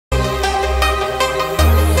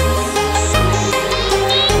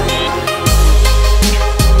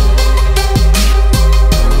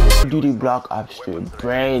Black Ops 3,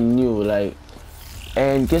 brand new, like.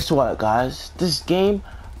 And guess what, guys? This game,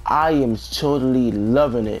 I am totally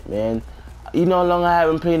loving it, man. You know how long I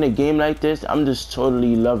haven't played a game like this? I'm just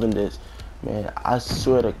totally loving this, man. I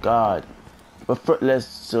swear to God. But first,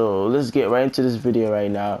 let's get right into this video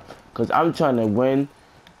right now, cause I'm trying to win,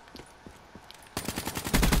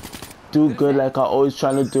 do good like I always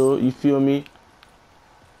trying to do. You feel me?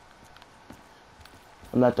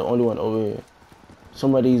 I'm not the only one over here.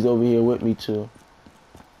 Somebody's over here with me too.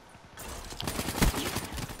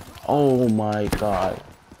 Oh my God.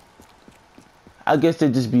 I guess they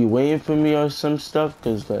just be waiting for me or some stuff,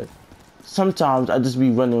 cause like sometimes I just be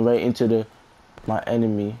running right into my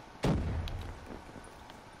enemy.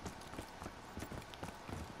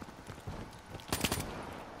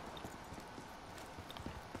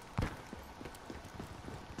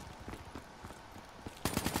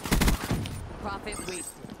 Profit wasted.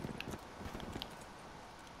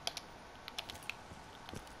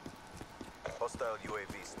 Hostile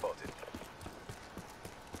UAV spotted.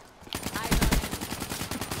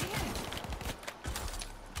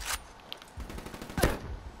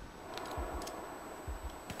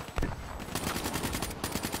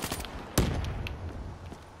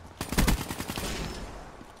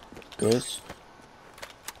 Good.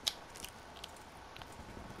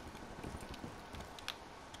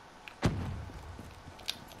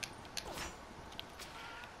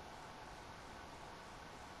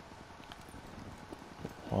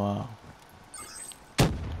 Wow.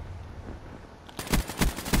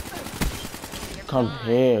 Come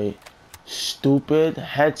here, stupid.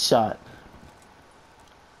 Headshot.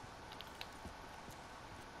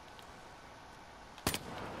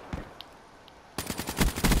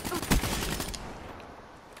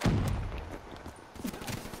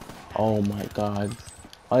 Oh my God.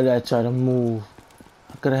 Why did I try to move?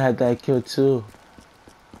 I could have had that kill too.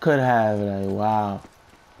 Could have, like, wow.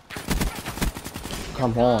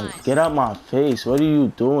 Come on, get out my face. What are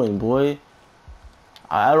you doing, boy?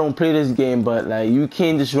 I don't play this game, but like, you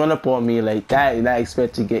can't just run up on me like that and I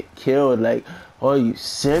expect to get killed. Like, are you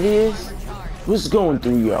serious? What's going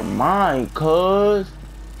through your mind, cuz?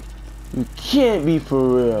 You can't be for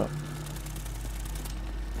real.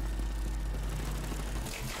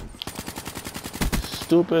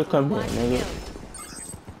 Stupid, come here, nigga.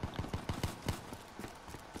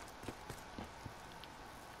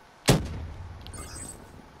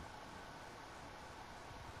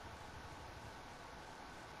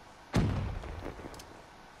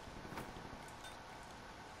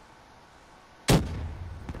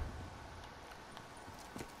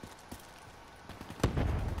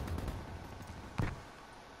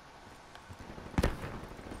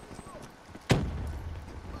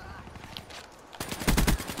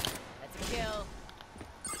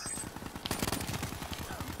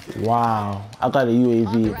 Wow, I got a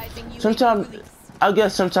UAV. Sometimes, I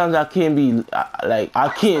guess sometimes I can't be, like, I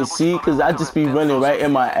can't see because I just be running right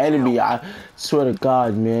in my enemy. I swear to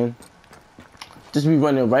God, man. Just be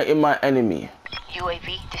running right in my enemy.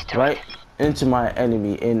 UAV destroyed. Right into my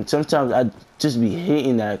enemy. And sometimes I just be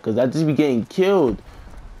hating that because I just be getting killed.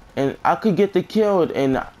 And I could get the killed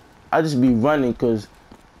and I just be running because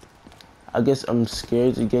I guess I'm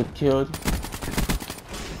scared to get killed.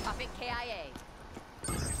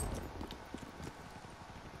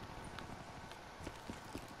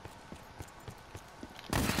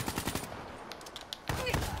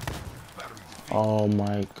 Oh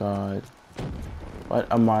my God. What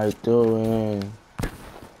am I doing?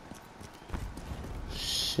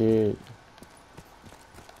 Shit.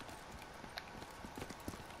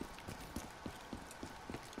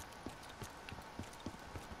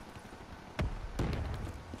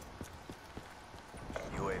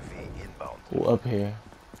 UAV inbound. Who up here?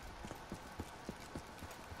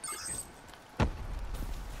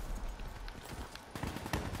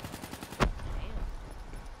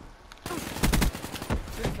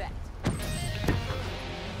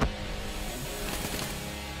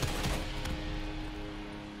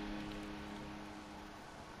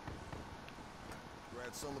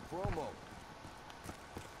 Congrats on the promo.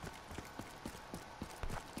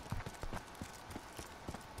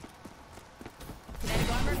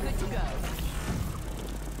 Kinetic armor good to go.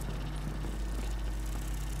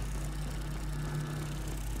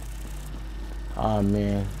 Oh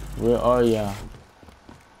man, where are y'all?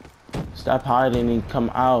 Stop hiding and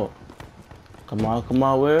come out. Come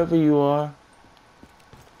on, wherever you are.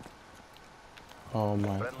 Oh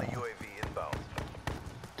my Friendly God. UAV inbound.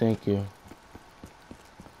 Thank you.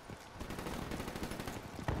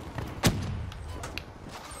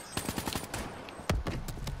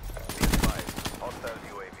 Be advised, hostile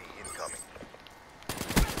UAV incoming.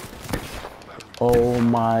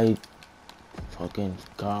 my fucking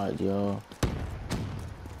god, yo.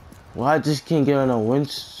 Why I just can't get on a win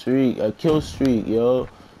streak, a kill streak, yo.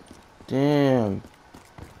 Damn.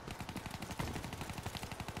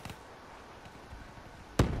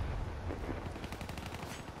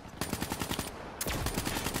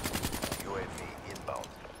 UAV inbound.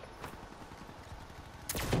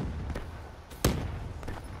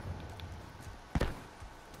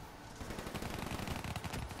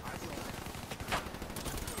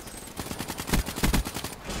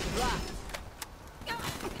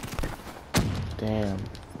 Damn.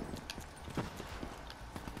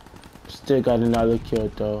 Still got another kill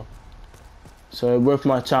though. So it's worth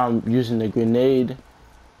my time using the grenade.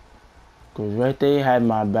 Cause right there he had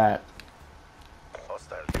my back.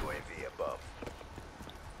 Hostile UAV above.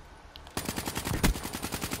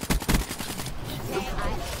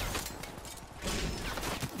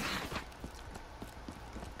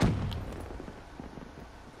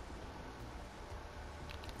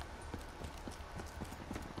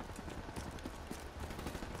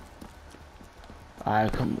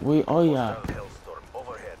 Alright, come wait, oh yeah. Hostile Hellstorm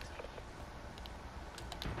overhead.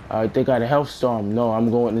 Alright, they got a health storm. No, I'm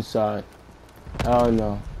going inside. Hell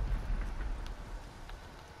no.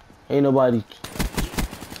 Ain't nobody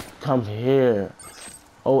come here.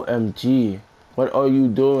 OMG. What are you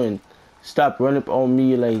doing? Stop running up on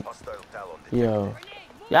me like, Hostile Talon yo.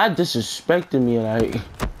 Y'all disrespecting me like.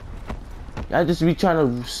 Y'all just be trying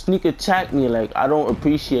to sneak attack me like, I don't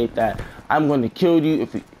appreciate that. I'm gonna kill you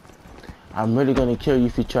if you, I'm really gonna kill you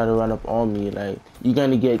if you try to run up on me. Like, you're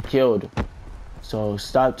gonna get killed. So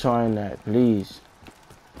stop trying that, please.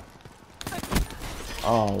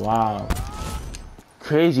 Oh wow.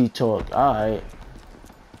 Crazy talk. Alright.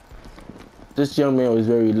 This young man was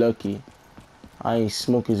very lucky. I ain't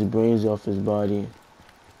smoke his brains off his body.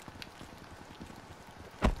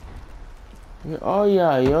 Oh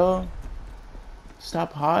yeah, yo.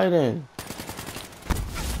 Stop hiding.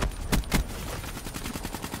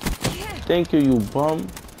 Thank you, you bum.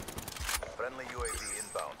 Friendly UAV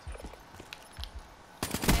inbound.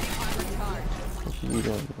 You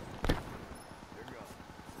don't know.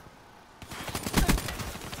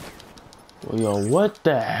 Well, yo, what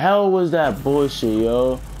the hell was that bullshit,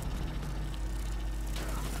 yo?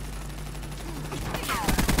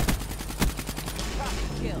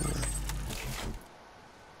 Kill.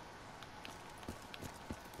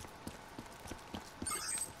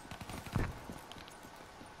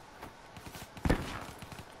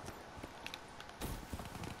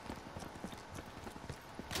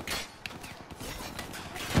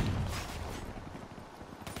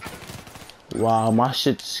 Wow, my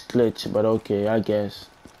shit's glitched, but okay, I guess.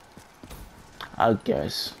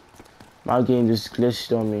 My game just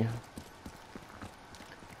glitched on me.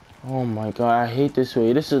 Oh my god, I hate this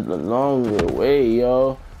way. This is the longer way,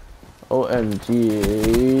 yo.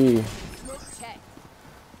 OMG. Smoke check.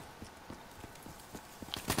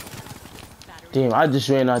 Damn, I just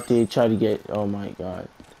ran out there and tried to get, oh my god.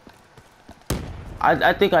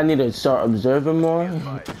 I think I need to start observing more.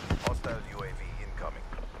 Advised. Hostile UAV incoming.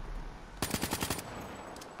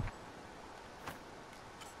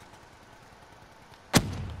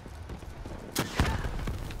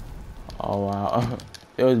 Oh wow,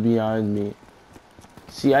 it was beyond me.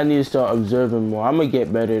 See, I need to start observing more. I'm gonna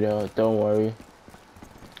get better though, don't worry.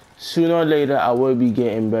 Sooner or later, I will be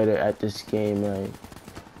getting better at this game. Like,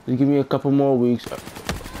 just give me a couple more weeks.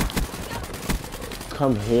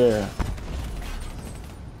 Come here.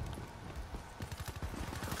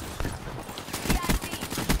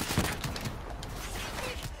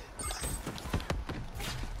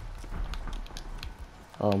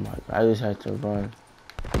 Oh my god, I just had to run.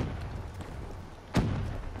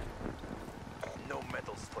 No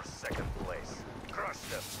medals for second place. Crush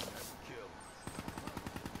them.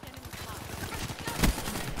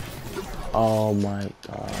 Oh my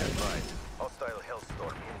god. Advised. Hostile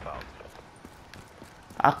Hellstorm inbound.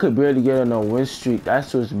 I could barely get on a win streak.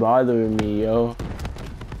 That's what's bothering me, yo.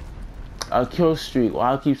 A kill streak.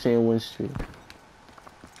 Why I keep saying win streak?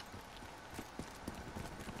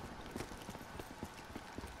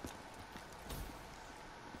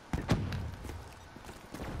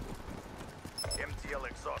 MTL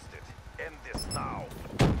exhausted. End this now.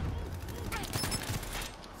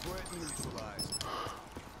 Threat neutralized.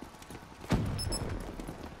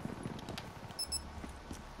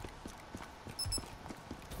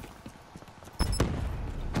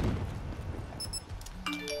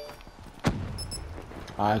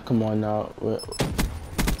 Alright, come on now. Good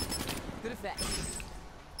effect.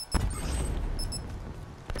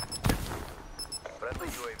 Friendly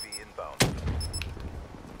UAV inbound.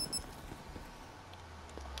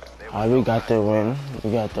 They We got the win.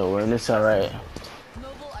 We got the win. It's alright.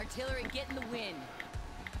 Mobile artillery getting the win.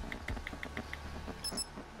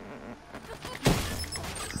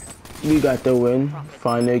 We got the win.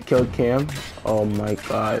 Finally kill cam. Oh my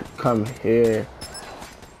god. Come here.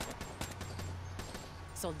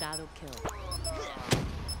 Soldado kill.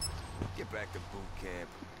 Get back to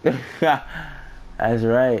boot camp. That's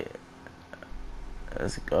right.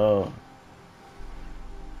 Let's go.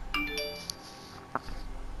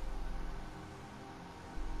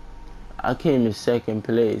 I came in second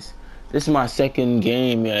place. This is my second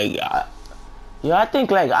game. I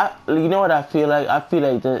think like you know what I feel like? I feel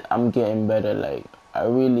like that I'm getting better. Like I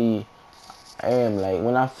really am. Like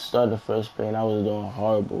when I started first playing, I was doing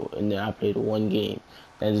horrible, and then I played one game,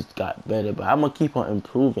 and it just got better. But I'm gonna keep on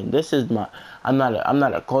improving. This is my. I'm not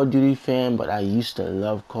a Call of Duty fan, but I used to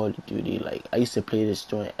love Call of Duty. Like I used to play this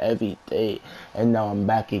joint every day, and now I'm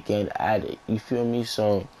back again at it. You feel me?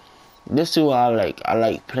 So this is why I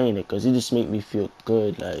like playing it, cause it just make me feel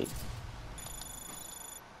good. Like